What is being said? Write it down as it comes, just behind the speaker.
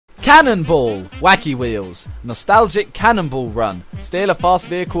Cannonball, wacky wheels, nostalgic cannonball run. Steal a fast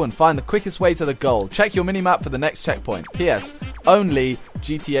vehicle and find the quickest way to the goal. Check your minimap for the next checkpoint. P.S. Only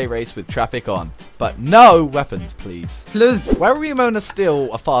GTA race with traffic on, but no weapons, please. Plus, where are we going to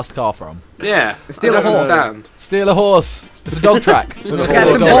steal a fast car from? Yeah, steal a horse. Steal a horse. It's a dog track. Get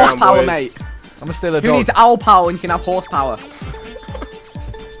some horsepower, mate. I'm gonna steal a dog. Who needs owl power when you can have horsepower?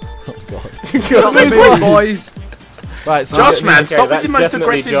 Oh god. Got me, boys. Right, so Josh, man, stop with the most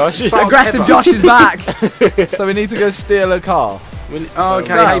aggressive. Aggressive Josh is back. So we need to go steal a car.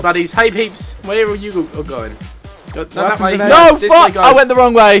 Okay, hey buddies, hey peeps, where are you going? Go that way. No, fuck! I went the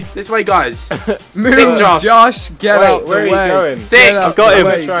wrong way. This way, guys. Move, Sit, Josh. Josh, get out where the way. Are you going? Sit. I've got him.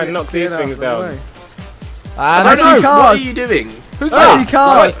 I'm trying to knock these things down. I don't know. What are you doing? Who's that?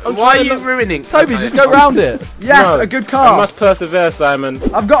 Cars. Why are you ruining? Toby, just go round it. Yes, No, a good car. I must persevere, Simon.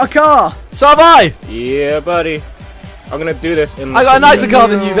 I've got a car. So have I. Yeah, buddy. I'm gonna do this in. I got a nicer car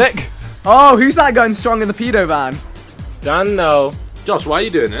than you, Vic. Oh, who's that going strong in the pedo van? Don't know. Josh, why are you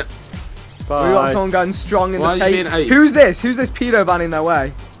doing it? Bye. We got someone going strong in Why the are you being ape? Who's this? Who's this pedo van in their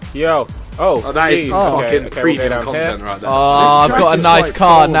way? Yo. Oh, that is some fucking okay, premium content right there. Oh, I've got a nice quite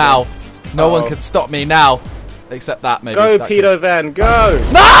car cool, now. No one can stop me now. Except that, maybe. Go, that pedo van, go!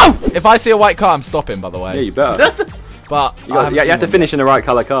 No! If I see a white car, I'm stopping, by the way. Yeah, you better. But you have to finish in the right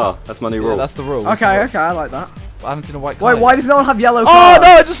colour car. That's my new rule. That's the rule. Okay, I like that. I haven't seen a white car. Wait, why does no one have yellow Oh, cars? no,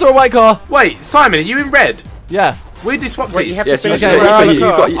 I just saw a white car. Wait, Simon, are you in red? Yeah. We do swap Wait, you have to Yes, finish okay, the where are race you?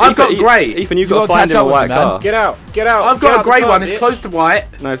 in the car. I've got grey. Ethan, you've You got to gotta find catch in up a with white me, man. car. Get out, get out. I've got a grey one, it's close to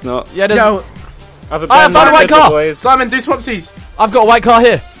white. No, it's not. Yeah, there's... Yo, I've I found a white car. boys. Simon, do swapsies. I've got a white car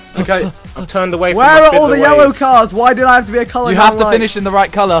here. Okay. I've turned away from where my are all the fiddler yellow ways. cars? Why did I have to be a colour? You have to finish in the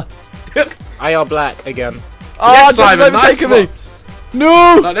right colour. I are black again. Oh, Yes, Josh is Simon, nice overtaking me. swaps. No!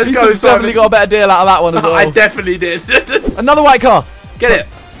 Right, let's Ethan's go, Simon. definitely got a better deal out of that one as well. I definitely did. Another white car. Get it.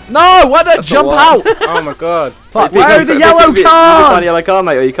 No, why did I jump out? Oh my god. Fuck. Where are the yellow You find cars? a yellow car,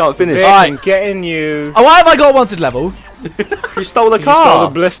 mate, or you can't finish. Vic, Alright. I'm getting you. Oh, why have I got a wanted level? You stole the You stole the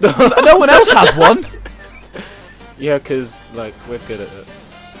car. blister. No one else has one. Yeah, because, like, we're good at it.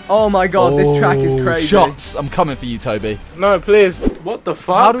 Oh my god, this track is Oh, crazy. Shots. I'm coming for you, Toby. No, please. What the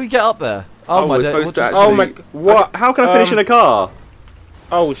fuck? How do we get up there? Oh, my we're god. supposed to Just... Oh my... actually- What? How can I finish in a car?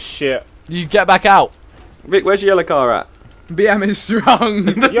 Oh shit. You get back out. Vic, where's your yellow car at? BM is strong.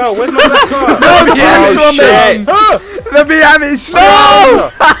 Yo, where's my black car? No, the police are on me. The BM is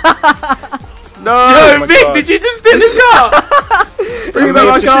strong. No! Yo, my Vic, God. did you just steal his car? Bring I back my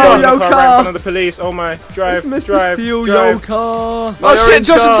managed to car, steal yo the car right in car. front of the police. Oh my. Drive, It's Mr. drive, Steal drive. Yo car. Oh shit, orange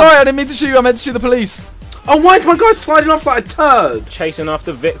Josh, I'm car. sorry. I didn't mean to shoot you. I meant to shoot the police. Oh, why is my guy sliding off like a turd? Chasing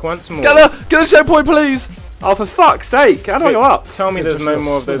after Vic once more. Get the checkpoint, please. Oh, for fuck's sake! How do I go up? Tell me Yeah, there's just no not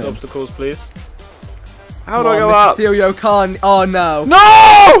more of those swimming. obstacles, please. How do I Come go on, Mr. up? Steal Yo car. Oh no.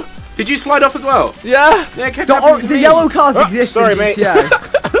 No! Did you slide off as well? Yeah. Yeah, kept The yellow cars Oh, exist sorry, in mate.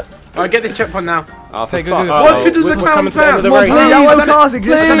 GTA. Alright, get this checkpoint now. Oh, for Okay, go, fuck. go, go. What fiddle we're the clown coming to the end of the found? race. Come on, The please. yellow cars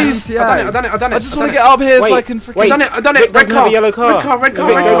exist in Please. GTA. I done it. I just want to get up here so Wait, I can freaking. wait. I done it. Vic Red doesn't have car. a yellow car. Red car. Vic, go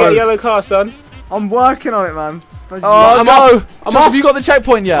get a yellow car, son. I'm working on it, man. Oh, I'm go. off. Josh, off. have you got the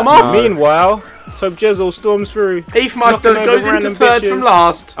checkpoint yet? I'm off. Meanwhile, Tob Jizzle storms through. Eefmeister Knocking goes over into random third bitches. from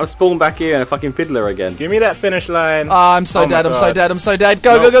last. I've spawned back here and a fucking fiddler again. Give me that finish line. I'm so Oh my dead. I'm so God. dead. I'm so dead.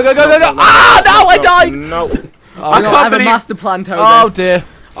 Go, No, go, go, go, go, go, go. no, Ah, no, I died. No. Oh, I no. have a believe- master plan, Toby. Oh dear.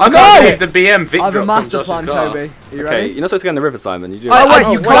 I No! can't believe the BM Vic I have a dropped on master Josh's plan, car. Toby. Are you Okay, ready? you're not supposed to go in the river, Simon. You do. Oh, wait,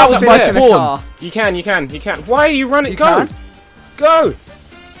 Oh, that was my finish in a spawn. car. You can. Why are you running? You Go. can? Go.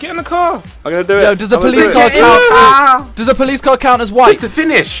 Get in the car. I'm gonna do it. Yo, does the I'm gonna police do car it. count? Does the police car count as white? It's the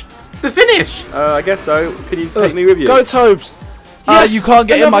finish. The finish. I guess so. Could you take me with you? Go, Tobes. You can't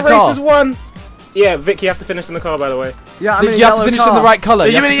get in my Another car. race is won. Yeah, Vic, you have to finish in the car, by the way. Yeah, I'm in a You have to yellow finish car. in the right colour. Are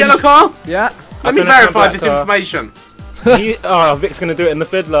you in have a to yellow finish- car? Yeah. Let me finished my verify black this car. information. Vic's gonna do it in the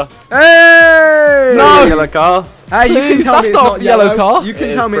fiddler. Hey! No. Yellow car. Hey, you Please, can tell that's me it's not not a yellow yellow car. You It can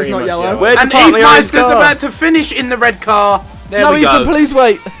is tell me it's pretty not much yellow. yellow. Where'd you And park my orange Eefmeister's car? about to finish in the red car. There No, we Ethan, go. please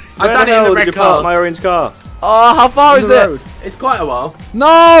wait. I've Where done the it in hell the did red you park my car. orange car? Oh, how far is the it? road. It's quite a while.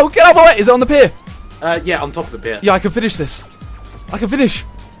 No, get out of my way. Is it on the pier? Yeah, on top of the pier. Yeah, I can finish this. I can finish.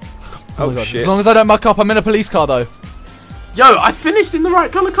 Oh, my God. shit. As long as I don't muck up, I'm in a police car though. Yo, I finished in the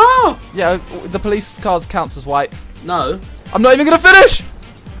right colour car. Yeah, the police cars counts as white. No. I'm not even gonna finish.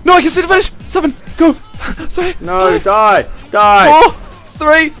 No, I can see the finish. 7, go. 3, No, 5, die. 4,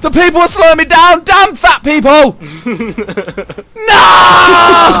 3. The people are slowing me down. Damn fat people.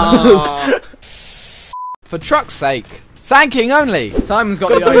 No! For truck's sake. Sanking only. Simon's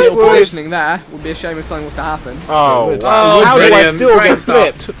got Got the the ideal boys. positioning there. Would be a shame if something was to happen. Oh, would. wow. It How would, do I Vic. still Great get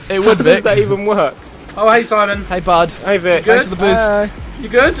stuff. flipped? It would, How does Vic. that even work? Oh, hey, Simon. Hey, bud. Hey, Vic. Thanks for the boost. You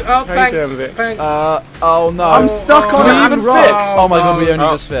good? Oh, How you doing, thanks. Vic? Thanks. Oh no. I'm stuck Do on we it. even I'm fit? wrong. Oh my god, we only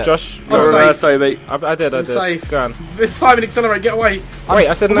Oh, just fit. Josh, I'm Go safe. reverse, Toby. I did. I'm safe. Go on. Simon, accelerate, get away. Wait,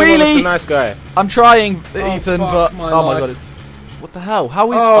 I said no one was the nice guy. I'm trying, Oh, Ethan, fuck but my oh my life. god, it's what the hell? How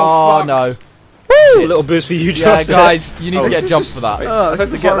we? Oh, Oh fuck. no. A Shit. little boost for you, Yeah, Josh. guys, you need Oh, to this get a is jump just- for that. Oh, I this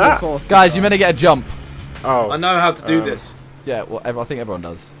to is get horrible that? course. Guys, you meant to get a jump. Oh. I know how to do this. Yeah, well, I think everyone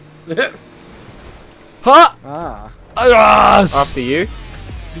does. Did Ha! Ah. Yes! After you.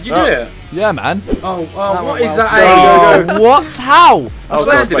 you do it? Yeah, man. Oh, That what went is well. that? Oh, what? How? I Oh,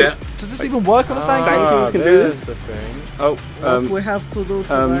 swear, God, did it. does this even work on a sand king? Sankings can do there's this. the thing. Oh, What we have to do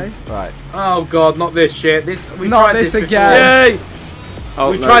today? Right. Oh god, not this shit. We've Not tried this before. again. yay!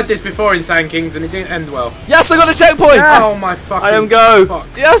 Oh, We've no. tried this before in Sand Kings and it didn't end well. Yes, I got a checkpoint! Yes. Oh my fucking I am go. fuck.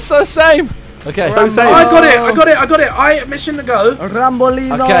 Yes, the same! Okay. So same. Oh, I got it. I mission to go.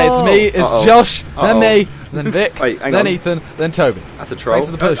 Rambolino. Okay, it's me, it's Uh-oh. Josh, then Uh-oh. me, then Vic, Wait, hang then on. Ethan, then Toby. That's a troll.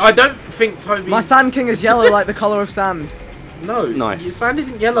 Thanks for the push. I don't think Toby. My Sand King is yellow like the colour of sand. No, Nice. your sand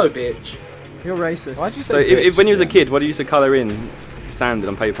isn't yellow, bitch. You're racist. Why'd you say So if bitch? when you was a Yeah. kid, what do you used to colour in sand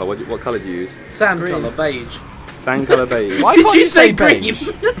on paper? What colour do you use? Sand Green. colour, beige. Sand colour beige. Why Did can't you you say say green? beige?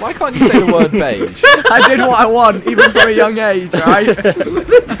 Why can't you say the word beige? I did what I want, even from a young age, right?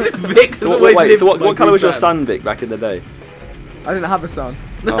 Vic has So always wait, lived so what by colour was your green sun, Vic, back in the day? I didn't have a son.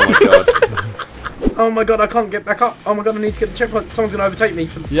 Oh my god. sand. Oh my god, I can't get back up. Oh my god, I need to get the checkpoint. Someone's gonna overtake me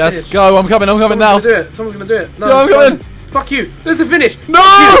for the Yes, finish. go, I'm coming now. Someone's gonna do it. Someone's gonna do it. No, Yo, I'm Simon. coming. Fuck you. There's the finish.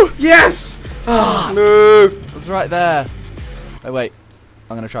 No! Yes. No. It's right there. Oh, wait.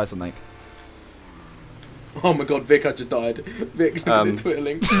 I'm gonna try something. Oh my god, Vic, I just died. Vic, look at the Twitter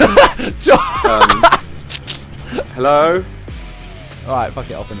link. Hello. Alright, fuck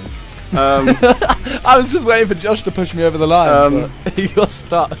it, I'll finish. Um, I was just waiting for Josh to push me over the line, but he got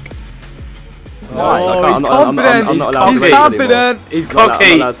stuck. Nice, Oh, I he's can't- I'm confident. not allowed to He's race confident. He's I'm not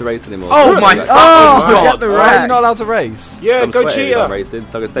cocky. allowed to race anymore. Oh my Oh, fucking get god. the Why are you wreck. not allowed to race? Yeah, I'm go sweating cheater. about racing, so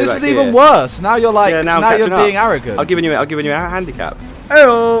I'm gonna stay This back is even here. worse. Now you're like, Yeah, now I'm now you're catching being up. arrogant. I've given you a handicap.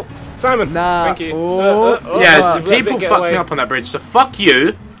 Oh. Simon. Nah. Thank you. Oh. Yes, Nah. the people Get fucked away. me up on that bridge, so fuck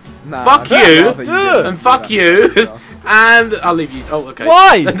you, Nah, Fuck I'd you. rather didn't and do fuck that. you, and I'll leave you. Oh, okay.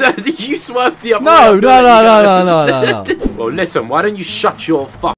 Why? You swerved the other No, way. no, no, no, no, no, no, no. Well, listen, why don't you shut your fuck